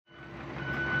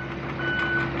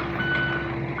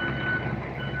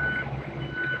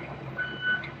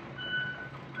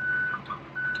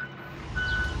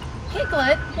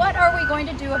Piglet, what are we going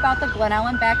to do about the Glen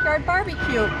Ellyn Backyard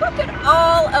BBQ? Look at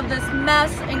all of this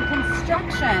mess and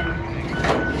construction.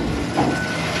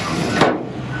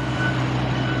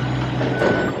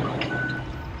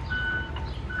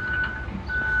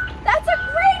 That's a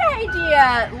great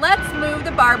idea. Let's move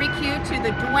the barbecue to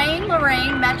the Duane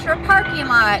Lorraine Metro parking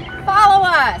lot. Follow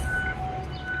us.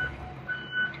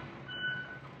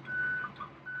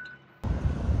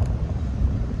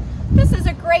 This is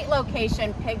a great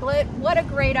location, Piglet. What a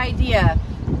great idea.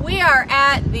 We are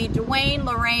at the Duane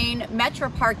Lorraine Metro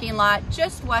parking lot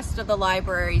just west of the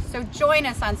library. So join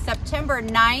us on September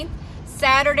 9th,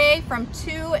 Saturday from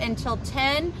 2 until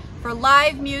 10 for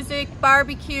live music,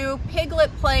 barbecue,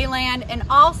 Piglet Playland, and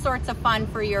all sorts of fun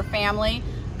for your family.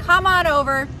 Come on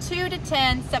over, 2 to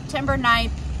 10, September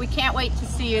 9th. We can't wait to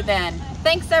see you then.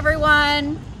 Thanks,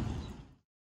 everyone.